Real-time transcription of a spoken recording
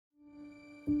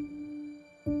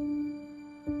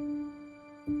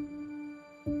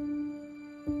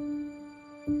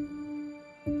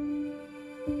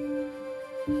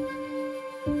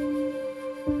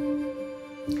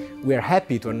we are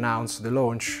happy to announce the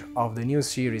launch of the new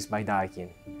series by Daikin,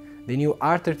 the new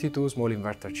R-32 small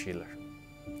inverter chiller.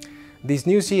 This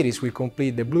new series will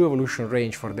complete the Bluevolution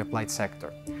range for the applied sector,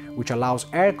 which allows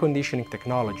air conditioning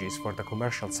technologies for the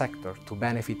commercial sector to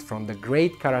benefit from the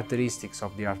great characteristics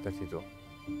of the R-32.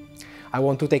 I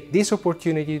want to take this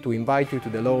opportunity to invite you to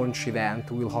the launch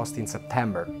event we'll host in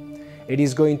September. It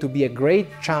is going to be a great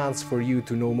chance for you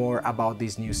to know more about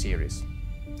this new series.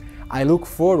 I look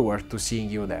forward to seeing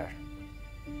you there.